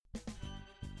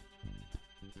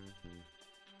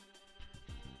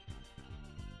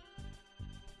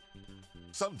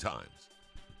Sometimes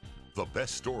the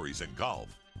best stories in golf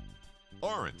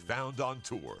aren't found on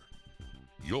tour.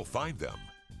 You'll find them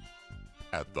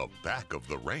at the back of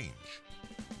the range.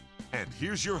 And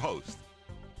here's your host,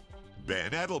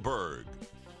 Ben Adelberg.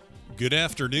 Good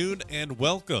afternoon and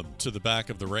welcome to the Back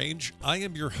of the Range. I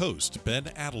am your host, Ben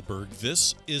Adelberg.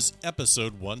 This is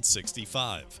episode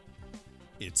 165.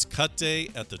 It's cut day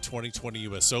at the 2020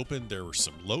 U.S. Open. There were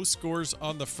some low scores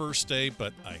on the first day,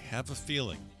 but I have a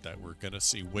feeling that we're going to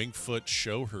see Winged Foot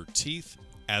show her teeth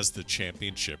as the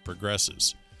championship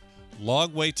progresses.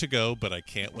 Long way to go, but I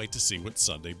can't wait to see what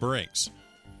Sunday brings.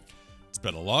 It's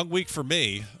been a long week for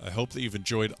me. I hope that you've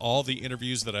enjoyed all the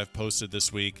interviews that I've posted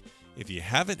this week. If you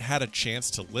haven't had a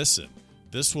chance to listen,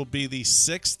 this will be the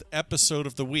 6th episode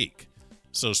of the week.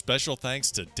 So special thanks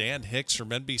to Dan Hicks from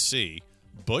NBC,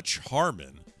 Butch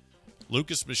Harmon,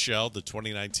 Lucas Michel, the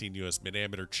 2019 U.S.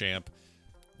 Mid-Amateur champ,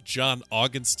 John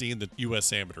Augenstein, the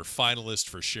U.S. Amateur finalist,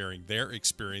 for sharing their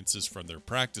experiences from their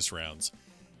practice rounds,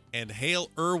 and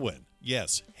Hale Irwin,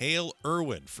 yes, Hale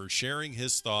Irwin, for sharing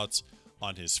his thoughts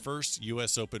on his first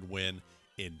U.S. Open win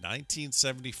in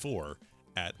 1974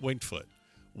 at Winged Foot.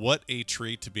 What a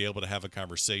treat to be able to have a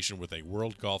conversation with a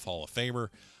World Golf Hall of Famer.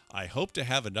 I hope to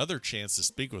have another chance to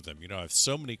speak with him. You know, I have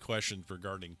so many questions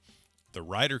regarding the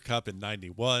Ryder Cup in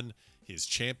 91, his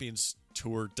Champions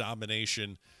Tour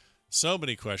domination, so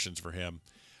many questions for him.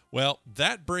 Well,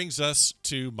 that brings us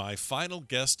to my final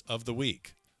guest of the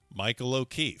week, Michael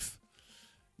O'Keefe.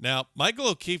 Now, Michael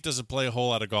O'Keefe doesn't play a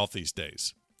whole lot of golf these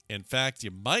days. In fact,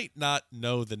 you might not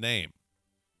know the name.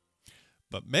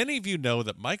 But many of you know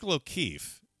that Michael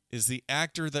O'Keefe is the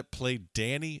actor that played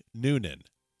Danny Noonan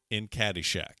in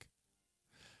Caddyshack.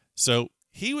 So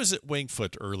he was at Winged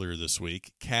Foot earlier this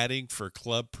week, caddying for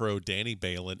Club Pro Danny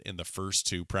Balin in the first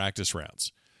two practice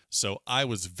rounds. So I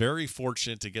was very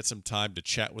fortunate to get some time to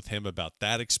chat with him about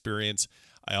that experience.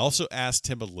 I also asked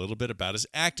him a little bit about his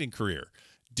acting career.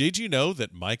 Did you know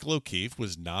that Michael O'Keefe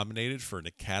was nominated for an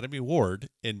Academy Award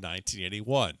in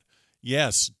 1981?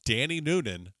 Yes, Danny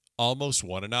Noonan almost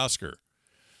won an Oscar.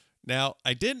 Now,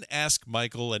 I didn't ask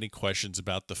Michael any questions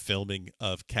about the filming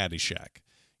of Caddyshack.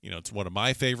 You know, it's one of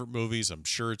my favorite movies. I'm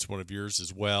sure it's one of yours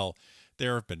as well.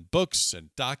 There have been books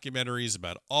and documentaries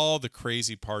about all the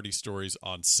crazy party stories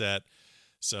on set.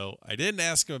 So I didn't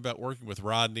ask him about working with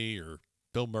Rodney or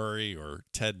Bill Murray or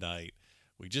Ted Knight.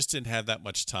 We just didn't have that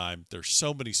much time. There's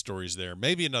so many stories there.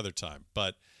 Maybe another time.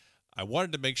 But I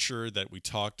wanted to make sure that we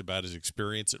talked about his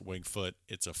experience at Winged Foot.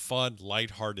 It's a fun,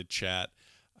 lighthearted chat.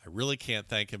 I really can't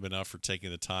thank him enough for taking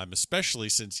the time, especially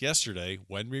since yesterday,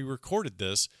 when we recorded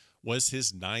this, was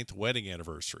his 9th wedding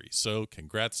anniversary. So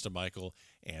congrats to Michael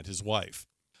and his wife.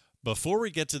 Before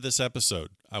we get to this episode,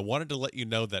 I wanted to let you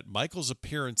know that Michael's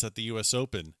appearance at the U.S.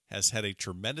 Open has had a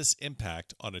tremendous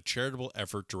impact on a charitable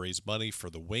effort to raise money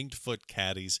for the Winged Foot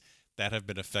caddies that have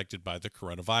been affected by the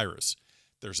coronavirus.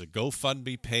 There's a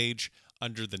GoFundMe page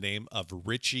under the name of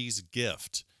Richie's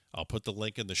Gift. I'll put the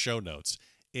link in the show notes.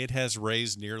 It has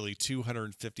raised nearly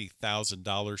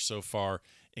 $250,000 so far.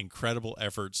 Incredible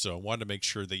effort. So I wanted to make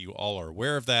sure that you all are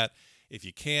aware of that. If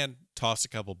you can, toss a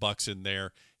couple bucks in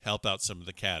there, help out some of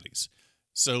the caddies.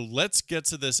 So let's get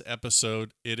to this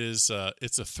episode. It's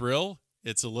a thrill.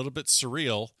 It's a little bit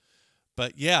surreal.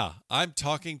 But yeah, I'm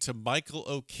talking to Michael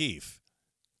O'Keefe,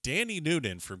 Danny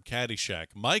Noonan from Caddyshack.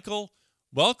 Michael,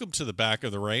 welcome to the Back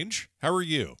of the Range. How are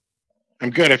you? I'm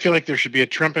good. I feel like there should be a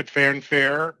trumpet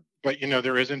fanfare, but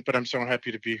there isn't, but I'm so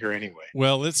happy to be here anyway.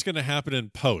 Well, it's going to happen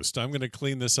in post. I'm going to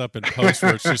clean this up in post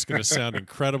where it's just going to sound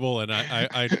incredible. And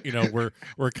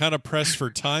we're kind of pressed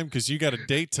for time because you got a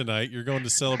date tonight. You're going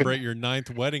to celebrate your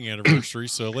 9th wedding anniversary.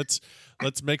 So let's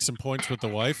make some points with the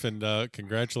wife and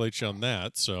congratulate you on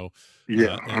that. So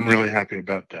yeah, I'm really happy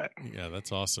about that. Yeah,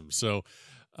 that's awesome. So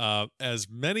as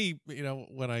many,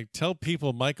 when I tell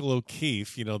people Michael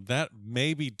O'Keefe, that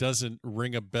maybe doesn't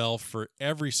ring a bell for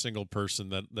every single person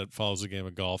that follows the game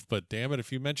of golf. But damn it,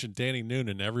 if you mention Danny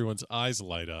Noonan, everyone's eyes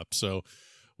light up. So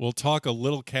we'll talk a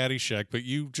little Caddyshack, but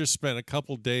you just spent a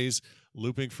couple days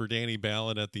looping for Danny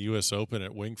Balin at the U.S. Open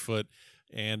at Winged Foot.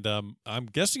 And I'm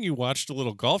guessing you watched a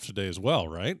little golf today as well,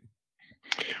 right?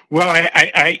 Well,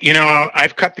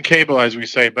 I've cut the cable, as we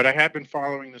say, but I have been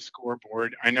following the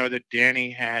scoreboard. I know that Danny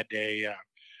had a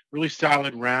really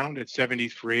solid round at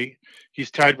 73. He's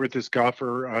tied with this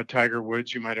golfer, Tiger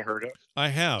Woods, you might have heard of. I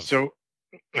have. So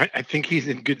I think he's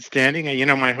in good standing.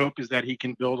 My hope is that he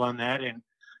can build on that and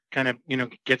kind of,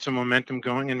 get some momentum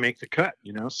going and make the cut,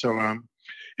 So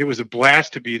it was a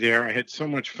blast to be there. I had so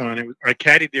much fun. I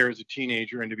caddied there as a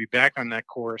teenager, and to be back on that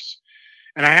course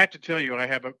And I have to tell you, I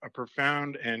have a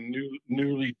profound and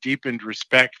newly deepened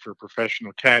respect for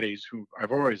professional caddies who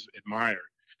I've always admired.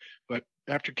 But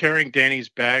after carrying Danny's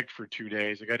bag for 2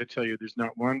 days, I got to tell you, there's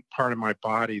not one part of my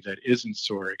body that isn't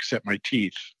sore except my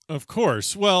teeth. Of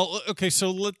course. Well, okay,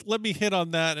 so let me hit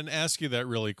on that and ask you that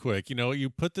really quick. You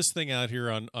put this thing out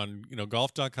here on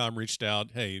golf.com, reached out,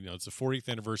 hey, it's the 40th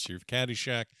anniversary of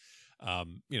Caddyshack.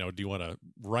 Do you want to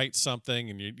write something?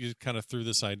 And you kind of threw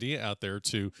this idea out there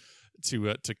to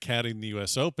caddying the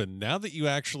U.S. Open. Now that you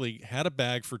actually had a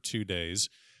bag for 2 days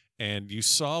and you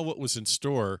saw what was in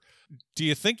store, do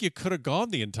you think you could have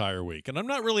gone the entire week? And I'm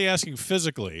not really asking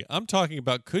physically. I'm talking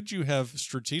about, could you have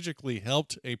strategically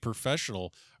helped a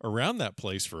professional around that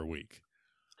place for a week?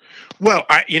 Well,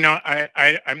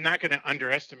 I'm not going to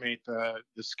underestimate the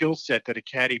skill set that a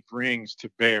caddy brings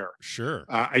to bear. Sure.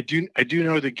 I do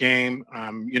know the game.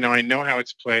 I know how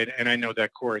it's played, and I know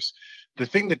that course. The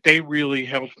thing that they really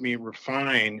helped me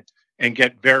refine and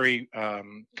get very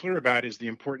clear about is the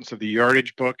importance of the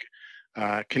yardage book,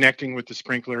 connecting with the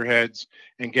sprinkler heads,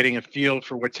 and getting a feel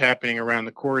for what's happening around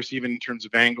the course, even in terms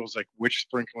of angles, like which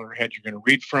sprinkler head you're going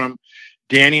to read from.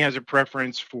 Danny has a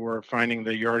preference for finding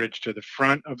the yardage to the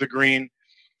front of the green,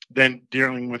 then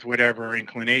dealing with whatever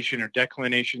inclination or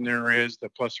declination there is, the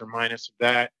plus or minus of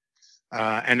that,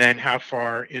 and then how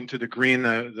far into the green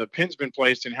the pin's been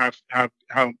placed, and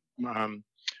how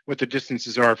what the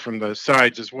distances are from the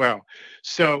sides as well.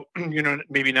 So,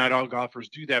 maybe not all golfers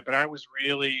do that, but I was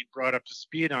really brought up to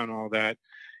speed on all that.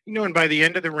 And by the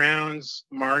end of the rounds,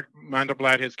 Mark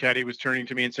Mandelblatt, his caddy, was turning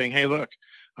to me and saying, "Hey, look,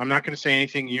 I'm not going to say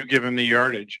anything. You give him the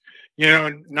yardage."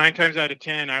 9 times out of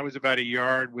 10, I was about a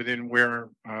yard within where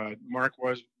Mark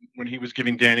was when he was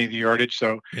giving Danny the yardage.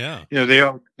 So, yeah, they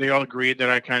all agreed that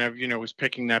I kind of, was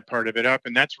picking that part of it up,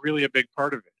 and that's really a big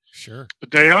part of it. Sure.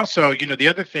 But they also, the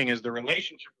other thing is the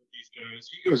relationship with these guys.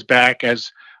 He goes back as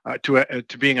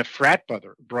to being a frat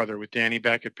brother with Danny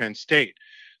back at Penn State.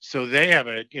 So they have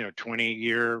a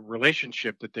 20-year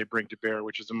relationship that they bring to bear,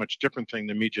 which is a much different thing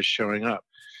than me just showing up.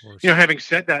 Having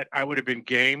said that, I would have been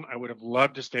game. I would have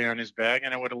loved to stay on his bag,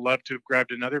 and I would have loved to have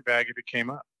grabbed another bag if it came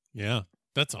up. Yeah,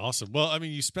 that's awesome. Well, I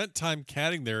mean, you spent time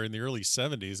caddying there in the early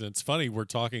 70s, and it's funny we're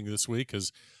talking this week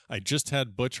because I just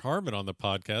had Butch Harmon on the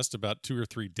podcast about 2 or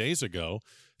 3 days ago.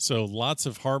 So lots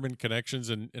of Harmon connections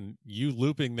and you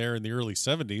looping there in the early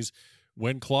 70s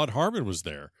when Claude Harmon was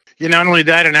there. Not only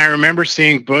that, and I remember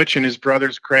seeing Butch and his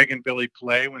brothers Craig and Billy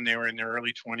play when they were in their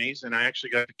early 20s, and I actually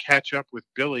got to catch up with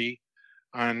Billy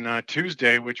on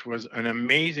Tuesday, which was an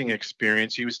amazing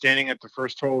experience. He was standing at the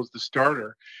first hole as the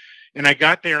starter, and I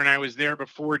got there, and I was there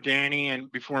before Danny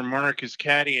and before Mark, his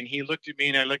caddy, and he looked at me,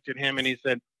 and I looked at him, and he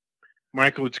said,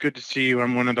 "Michael, it's good to see you.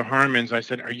 I'm one of the Harmons." I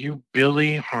said, "Are you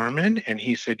Billy Harmon?" And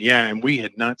he said, "Yeah," and we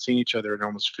had not seen each other in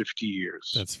almost 50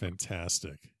 years. That's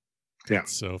fantastic. Yeah.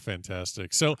 That's so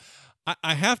fantastic. So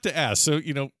I have to ask, so,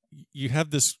 you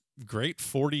have this great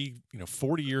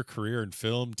 40-year career in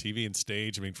film, TV, and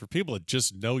stage. I mean, for people that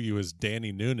just know you as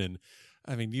Danny Noonan,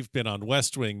 I mean, you've been on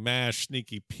West Wing, MASH,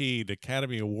 Sneaky Pete,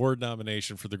 Academy Award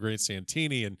nomination for The Great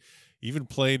Santini, and even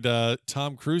played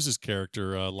Tom Cruise's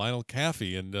character, Lionel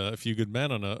Caffey, and A Few Good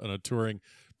Men on a touring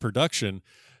production.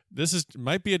 This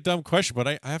might be a dumb question, but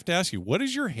I have to ask you, what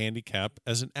is your handicap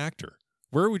as an actor?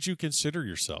 Where would you consider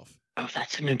yourself? Oh,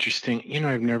 that's an interesting,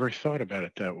 I've never thought about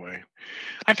it that way.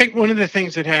 I think one of the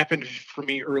things that happened for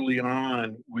me early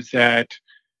on was that,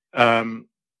 I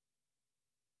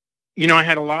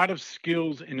had a lot of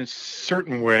skills in a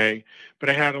certain way, but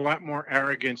I had a lot more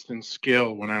arrogance than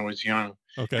skill when I was young.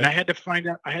 Okay. And I had to find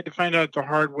out the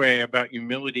hard way about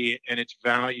humility and its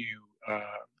value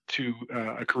to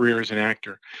a career as an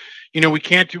actor. We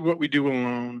can't do what we do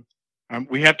alone.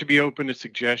 We have to be open to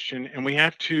suggestion, and we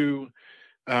have to,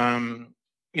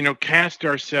 cast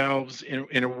ourselves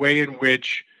in a way in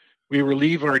which we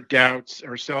relieve our doubts,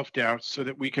 our self-doubts, so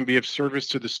that we can be of service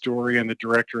to the story and the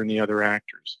director and the other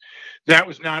actors. That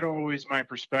was not always my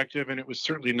perspective, and it was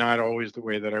certainly not always the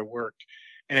way that I worked.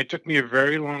 And it took me a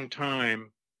very long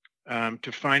time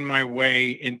to find my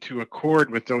way into accord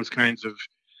with those kinds of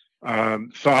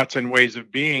thoughts and ways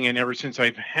of being. And ever since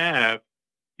I have,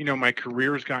 my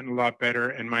career has gotten a lot better,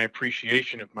 and my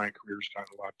appreciation of my career has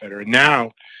gotten a lot better. And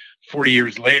now, 40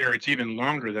 years later, it's even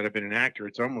longer that I've been an actor.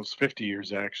 It's almost 50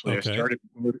 years, actually. Okay.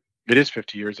 It is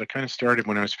 50 years. I kind of started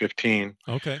when I was 15.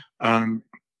 Okay. I'm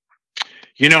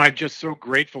just so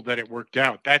grateful that it worked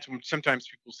out. That's when sometimes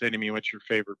people say to me, "What's your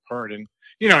favorite part?" And,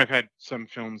 I've had some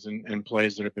films and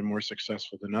plays that have been more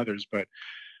successful than others. But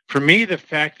for me, the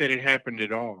fact that it happened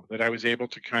at all, that I was able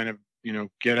to kind of,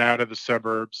 get out of the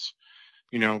suburbs,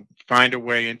 find a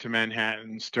way into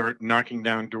Manhattan, start knocking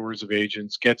down doors of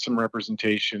agents, get some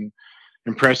representation,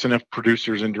 impress enough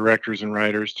producers and directors and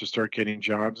writers to start getting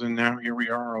jobs. And now here we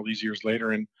are all these years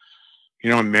later. And,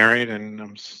 I'm married and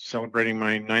I'm celebrating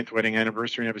my 9th wedding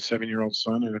anniversary. I have a 7-year-old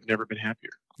son, and I've never been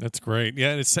happier. That's great. Yeah,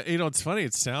 and it's funny.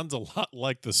 It sounds a lot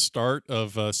like the start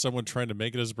of someone trying to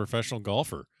make it as a professional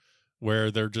golfer, where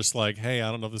they're just like, "Hey,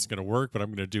 I don't know if this is going to work, but I'm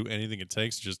going to do anything it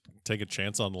takes to just take a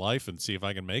chance on life and see if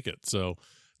I can make it." So,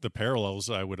 the parallels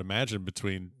I would imagine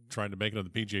between trying to make it on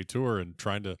the PGA Tour and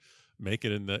trying to make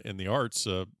it in the arts,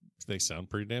 they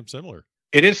sound pretty damn similar.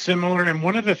 It is similar, and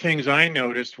one of the things I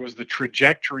noticed was the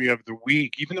trajectory of the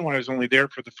week. Even though I was only there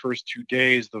for the first 2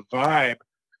 days, the vibe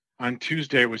on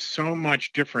Tuesday was so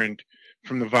much different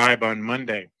from the vibe on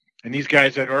Monday. And these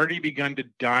guys had already begun to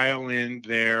dial in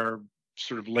their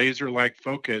sort of laser-like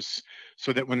focus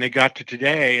so that when they got to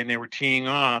today and they were teeing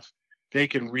off, they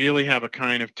can really have a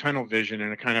kind of tunnel vision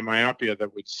and a kind of myopia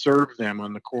that would serve them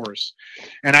on the course.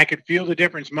 And I could feel the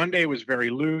difference. Monday was very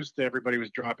loose. Everybody was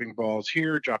dropping balls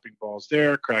here, dropping balls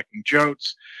there, cracking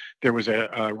jokes. There was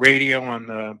a radio on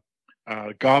the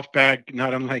golf bag,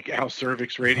 not unlike Al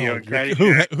Cervic's radio.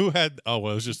 Who had? Oh,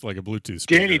 well, it was just like a Bluetooth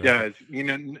speaker. Danny does.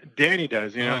 Danny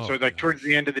does. So like towards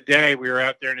the end of the day, we were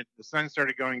out there and the sun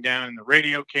started going down and the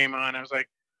radio came on. I was like,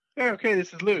 yeah, okay,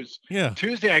 this is loose. Yeah.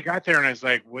 Tuesday, I got there and I was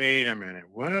like, wait a minute,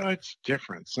 what's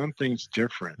different? Something's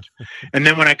different. And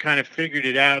then when I kind of figured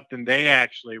it out, then they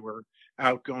actually were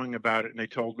outgoing about it. And they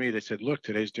told me, they said, look,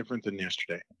 today's different than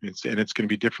yesterday. And it's going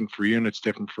to be different for you and it's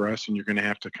different for us. And you're going to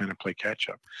have to kind of play catch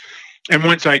up. And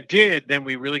once I did, then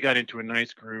we really got into a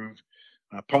nice groove.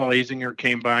 Paul Azinger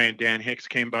came by and Dan Hicks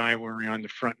came by. We were on the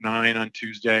front 9 on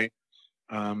Tuesday.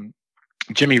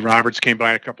 Jimmy Roberts came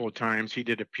by a couple of times. He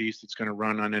did a piece that's going to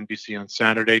run on NBC on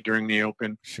Saturday during the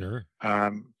Open. Sure.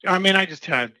 I just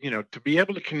had, to be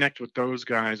able to connect with those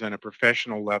guys on a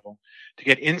professional level, to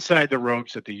get inside the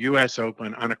ropes at the U.S.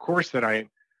 Open on a course that I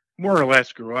more or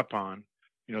less grew up on.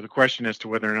 The question as to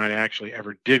whether or not I actually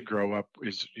ever did grow up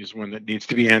is one that needs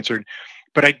to be answered.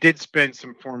 But I did spend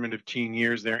some formative teen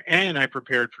years there, and I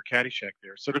prepared for Caddyshack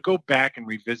there. So to go back and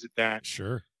revisit that.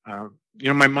 Sure.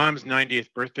 My mom's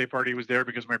 90th birthday party was there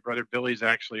because my brother Billy's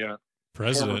actually a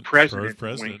president.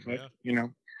 Yeah.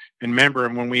 And remember,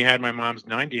 when we had my mom's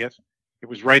 90th, it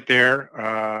was right there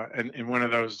in one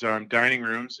of those dining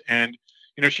rooms. And,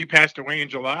 she passed away in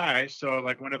July. So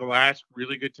like one of the last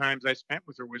really good times I spent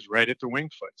with her was right at the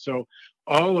Wingfoot. So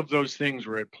all of those things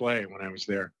were at play when I was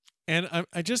there. And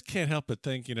I just can't help but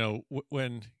think,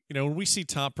 when we see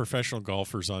top professional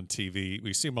golfers on TV,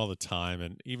 we see them all the time.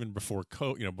 And even before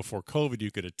COVID, you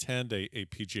could attend a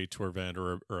PGA Tour event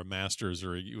or a Masters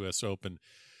or a U.S. Open.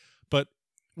 But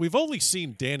we've only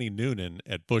seen Danny Noonan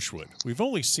at Bushwood. We've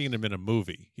only seen him in a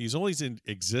movie. He's always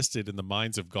existed in the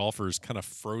minds of golfers, kind of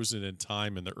frozen in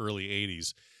time in the early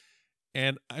 80s.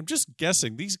 And I'm just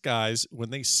guessing these guys,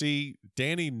 when they see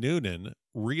Danny Noonan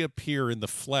reappear in the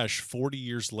flesh 40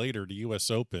 years later to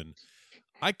U.S. Open,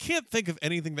 I can't think of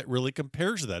anything that really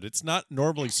compares to that. It's not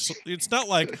normally. It's not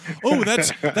like, oh,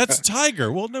 that's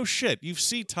Tiger. Well, no shit. You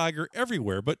see Tiger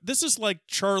everywhere, but this is like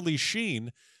Charlie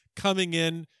Sheen coming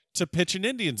in to pitch an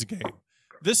Indians game.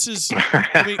 This is, that's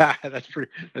pretty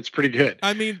good.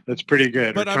 That's pretty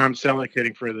good. But Tom Selleck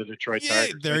hitting for the Detroit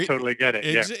Tigers. I totally get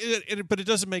it. But it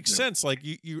doesn't make sense. Like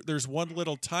there's one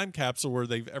little time capsule where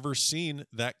they've ever seen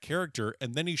that character,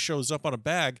 and then he shows up on a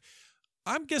bag.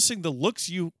 I'm guessing the looks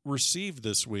you received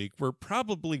this week were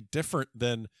probably different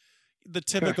than the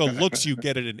typical looks you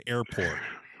get at an airport.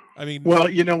 Well,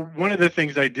 one of the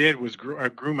things I did was I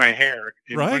grew my hair.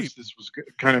 And right. Once this was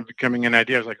kind of becoming an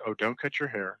idea, I was like, oh, don't cut your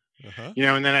hair. Uh-huh.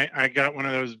 And then I got one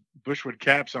of those Bushwood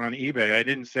caps on eBay. I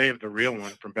didn't save the real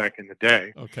one from back in the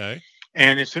day. Okay.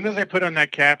 And as soon as I put on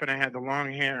that cap and I had the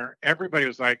long hair, everybody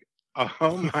was like,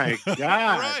 oh my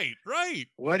God. Right.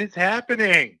 What is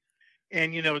happening?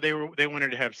 And, they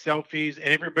wanted to have selfies, and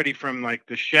everybody from like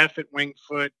the chef at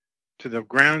Wingfoot to the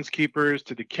groundskeepers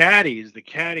to the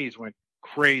caddies went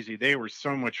crazy. They were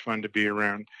so much fun to be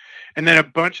around. And then a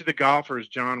bunch of the golfers,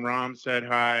 John Rahm said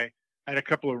hi. I had a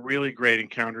couple of really great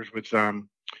encounters with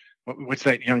what's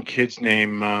that young kid's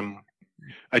name?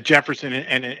 Jefferson,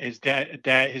 and his dad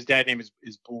name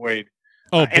is Boyd.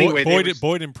 Oh, anyway,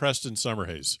 Boyd and Preston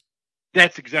Summerhays.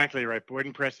 That's exactly right. Boyd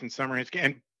and Preston Summerhays.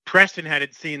 And Preston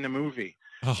hadn't seen the movie.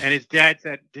 Oh. And his dad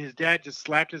just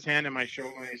slapped his hand on my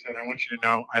shoulder and he said, I want you to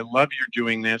know, I love you're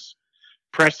doing this.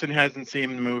 Preston hasn't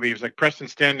seen the movie. He was like, Preston,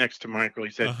 stand next to Michael.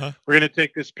 He said, Uh-huh. we're going to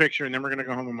take this picture and then we're going to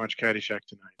go home and watch Caddyshack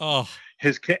tonight. Oh.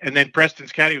 And then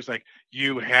Preston's caddy was like,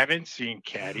 you haven't seen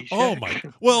Caddyshack? Oh my!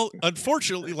 Well,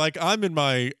 unfortunately, like I'm in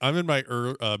my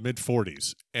mid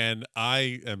 40s, and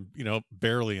I am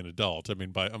barely an adult. I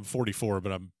mean, I'm 44,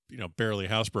 but I'm barely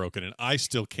housebroken, and I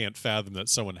still can't fathom that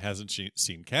someone hasn't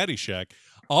seen Caddyshack.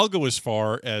 I'll go as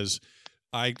far as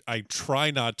I try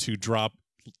not to drop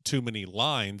too many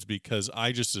lines because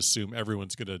I just assume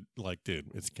everyone's gonna like,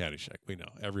 dude, it's Caddyshack. We know,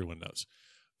 everyone knows.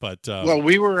 But well,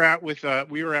 we were out with a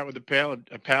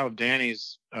pal of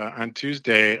Danny's on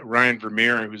Tuesday, Ryan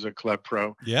Vermeer, who's a club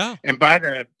pro. Yeah. And by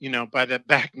the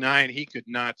back nine, he could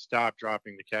not stop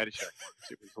dropping the Caddyshack marks.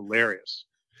 It was hilarious.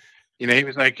 He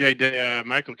was like, "Hey,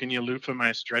 Michael, can you loofah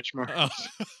my stretch marks?"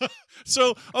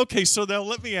 So now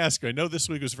let me ask you. I know this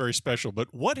week was very special,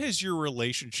 but what has your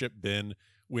relationship been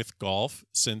with golf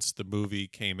since the movie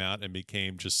came out and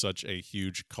became just such a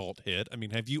huge cult hit? I mean,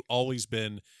 have you always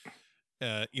been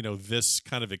this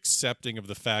kind of accepting of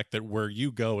the fact that where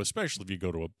you go, especially if you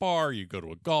go to a bar, you go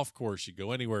to a golf course, you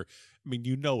go anywhere, I mean,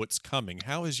 it's coming.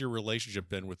 How has your relationship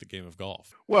been with the game of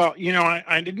golf? Well,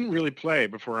 I didn't really play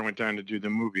before I went down to do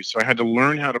the movie, so I had to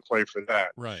learn how to play for that.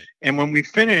 Right. And when we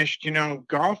finished,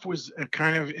 golf was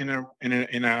kind of in a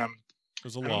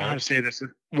There's a I don't know law. how to say this.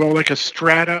 Well, like a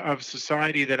strata of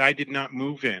society that I did not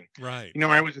move in. Right.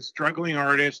 I was a struggling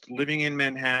artist living in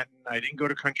Manhattan. I didn't go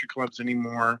to country clubs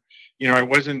anymore. I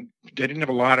didn't have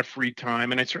a lot of free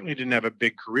time, and I certainly didn't have a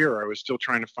big career. I was still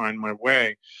trying to find my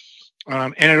way.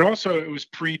 And it was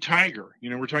pre-Tiger.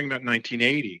 We're talking about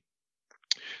 1980.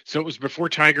 So it was before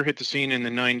Tiger hit the scene in the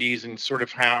 90s, and sort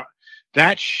of how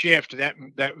that shift, that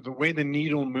the way the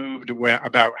needle moved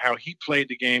about how he played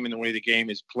the game and the way the game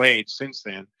is played since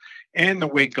then, and the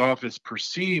way golf is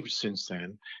perceived since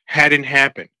then, hadn't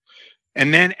happened.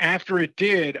 And then after it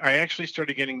did, I actually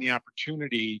started getting the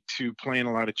opportunity to play in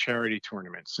a lot of charity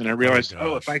tournaments. And I realized,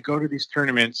 if I go to these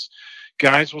tournaments,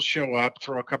 guys will show up,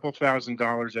 throw a couple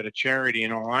 $1,000s at a charity,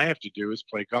 and all I have to do is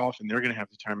play golf, and they're going to have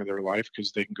the time of their life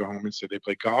because they can go home and say they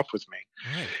played golf with me.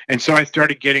 Right. And so I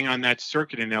started getting on that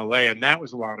circuit in LA, and that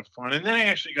was a lot of fun. And then I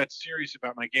actually got serious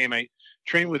about my game. I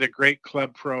trained with a great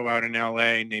club pro out in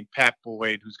LA named Pat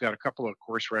Boyd, who's got a couple of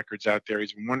course records out there.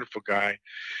 He's a wonderful guy.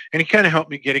 And he kind of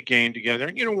helped me get a game together.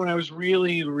 And, when I was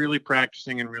really, really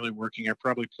practicing and really working, I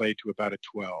probably played to about a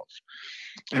 12.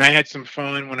 And I had some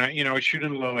fun when I shoot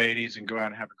in the low 80s and go out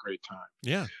and have a great time.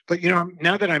 Yeah. But,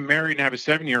 now that I'm married and have a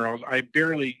 7-year-old, I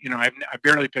barely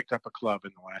picked up a club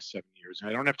in the last 7 years.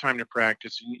 I don't have time to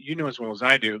practice. You know as well as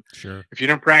I do. Sure. If you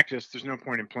don't practice, there's no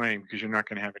point in playing because you're not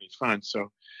going to have any fun.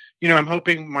 So, I'm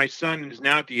hoping my son is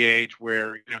now at the age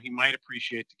where, he might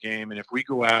appreciate the game. And if we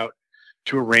go out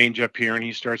to a range up here and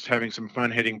he starts having some fun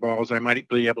hitting balls, I might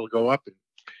be able to go up and,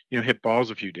 hit balls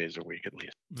a few days a week at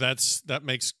least. That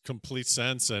makes complete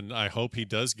sense. And I hope he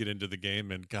does get into the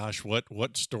game. And gosh,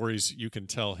 what stories you can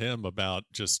tell him about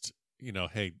just,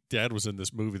 hey, Dad was in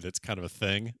this movie that's kind of a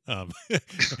thing. I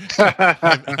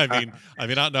mean, I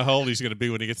don't know how old he's going to be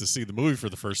when he gets to see the movie for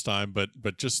the first time, but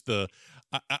just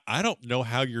I don't know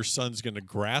how your son's going to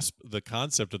grasp the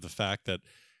concept of the fact that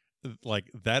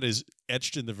that is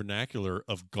etched in the vernacular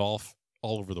of golf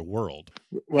all over the world.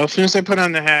 Well, as soon as I put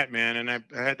on the hat, man, and I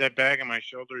had that bag on my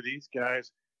shoulder, these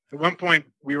guys, at one point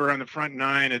we were on the front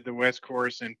nine at the West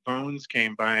Course and Bones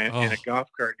came by in a golf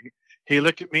cart. He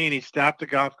looked at me and he stopped the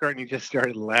golf cart and he just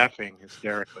started laughing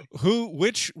hysterically.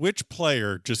 Which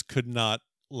player just could not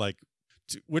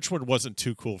which one wasn't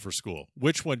too cool for school?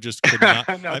 Which one just could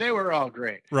not? No, they were all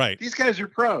great. Right. These guys are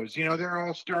pros. They're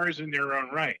all stars in their own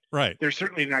right. Right. They're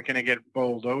certainly not going to get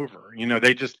bowled over.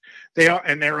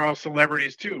 They're all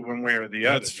celebrities too, one way or the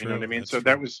other. That's you know what I mean? That's so true.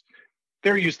 that was,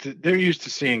 they're used to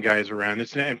seeing guys around.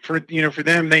 And for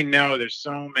them, they know there's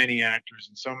so many actors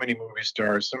and so many movie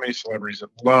stars, so many celebrities that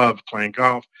love playing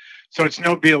golf. So it's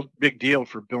no big deal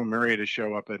for Bill Murray to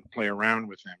show up and play around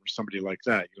with them or somebody like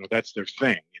that. That's their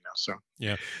thing. So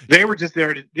yeah, they were just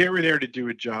there to do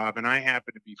a job, and I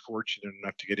happened to be fortunate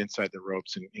enough to get inside the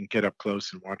ropes and get up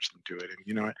close and watch them do it.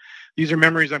 And these are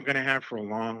memories I'm going to have for a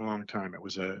long, long time. It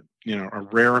was a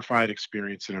rarefied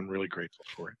experience, and I'm really grateful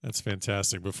for it. That's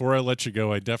fantastic. Before I let you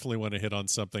go, I definitely want to hit on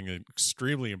something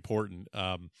extremely important.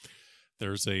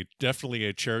 There's definitely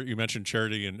a charity. You mentioned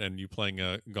charity and you playing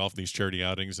golf in these charity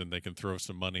outings, and they can throw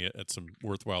some money at some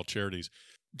worthwhile charities.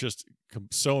 Just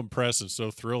so impressed and so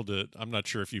thrilled. I'm not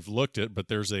sure if you've looked at, but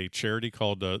there's a charity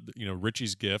called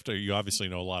Richie's Gift. You obviously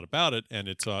know a lot about it, and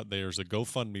it's there's a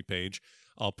GoFundMe page.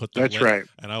 I'll put the link, right.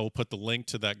 And I will put the link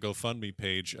to that GoFundMe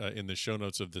page in the show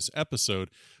notes of this episode.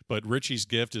 But Richie's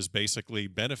Gift is basically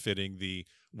benefiting the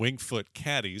Winged Foot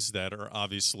caddies that are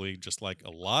obviously, just like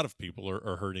a lot of people,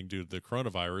 are hurting due to the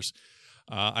coronavirus.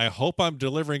 I hope I'm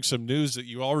delivering some news that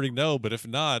you already know, but if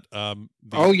not,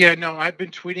 oh yeah, no, I've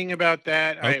been tweeting about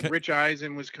that. Okay. Rich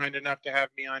Eisen was kind enough to have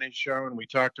me on his show, and we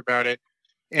talked about it.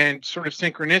 And sort of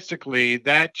synchronistically,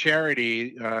 that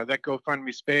charity, that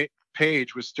GoFundMe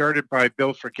page, was started by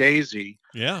Bill Ferghese.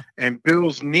 Yeah. And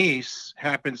Bill's niece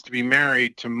happens to be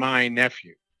married to my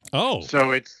nephew. Oh.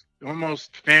 So it's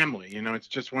almost family. It's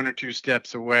just one or two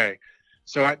steps away.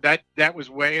 So that was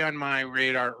way on my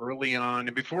radar early on.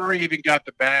 And before I even got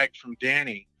the bag from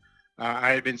Danny,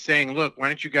 I had been saying, look, why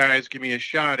don't you guys give me a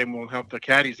shot and we'll help the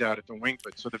caddies out at the Winged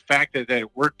Foot. So the fact that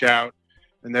it worked out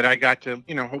and that I got to,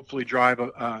 hopefully drive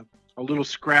a little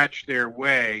scratch their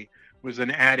way was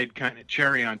an added kind of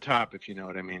cherry on top, if you know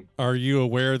what I mean. Are you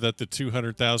aware that the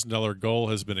 $200,000 goal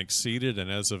has been exceeded,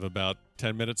 and as of about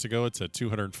 10 minutes ago, it's at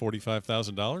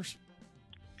 $245,000?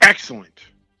 Excellent.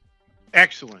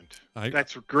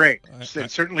 That's great.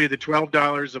 Certainly the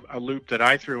 $12 a loop that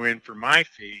I threw in for my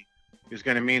fee is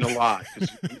going to mean a lot.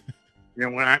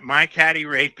 When my caddy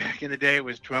rate back in the day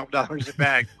was $12 a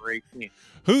bag for 18.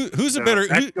 Who's a better?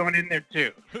 That's going in there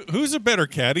too. Who's a better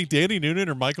caddy, Danny Noonan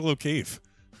or Michael O'Keefe?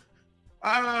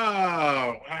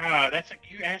 Oh,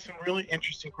 you asked some really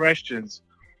interesting questions.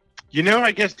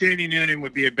 I guess Danny Noonan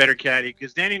would be a better caddy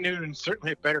because Danny Noonan's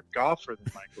certainly a better golfer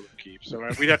than Michael O'Keefe. So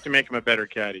we'd have to make him a better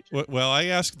caddy. Well, I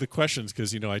ask the questions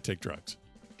because I take drugs.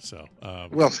 So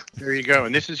well, there you go.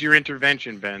 And this is your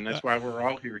intervention, Ben. That's why we're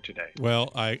all here today.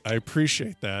 Well, I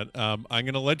appreciate that. I'm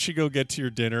going to let you go get to your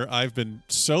dinner. I've been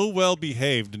so well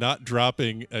behaved, not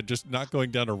dropping, just not going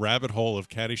down a rabbit hole of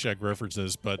Caddyshack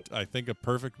references. But I think a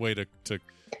perfect way to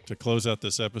close out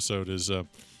this episode is,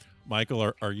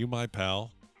 Michael, are you my pal?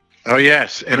 Oh,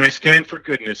 yes. And I stand for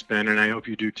goodness, Ben, and I hope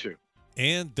you do too.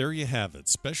 And there you have it.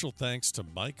 Special thanks to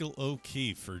Michael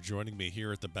O'Keefe for joining me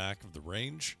here at the Back of the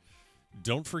Range.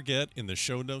 Don't forget, in the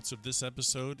show notes of this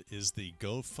episode is the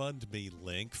GoFundMe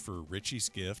link for Richie's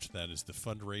Gift. That is the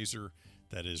fundraiser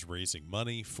that is raising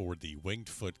money for the Winged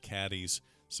Foot caddies.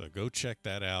 So go check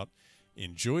that out.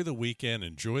 Enjoy the weekend.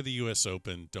 Enjoy the U.S.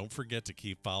 Open. Don't forget to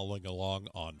keep following along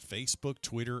on Facebook,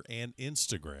 Twitter, and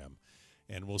Instagram.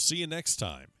 And we'll see you next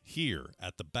time here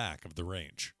at the Back of the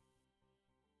Range.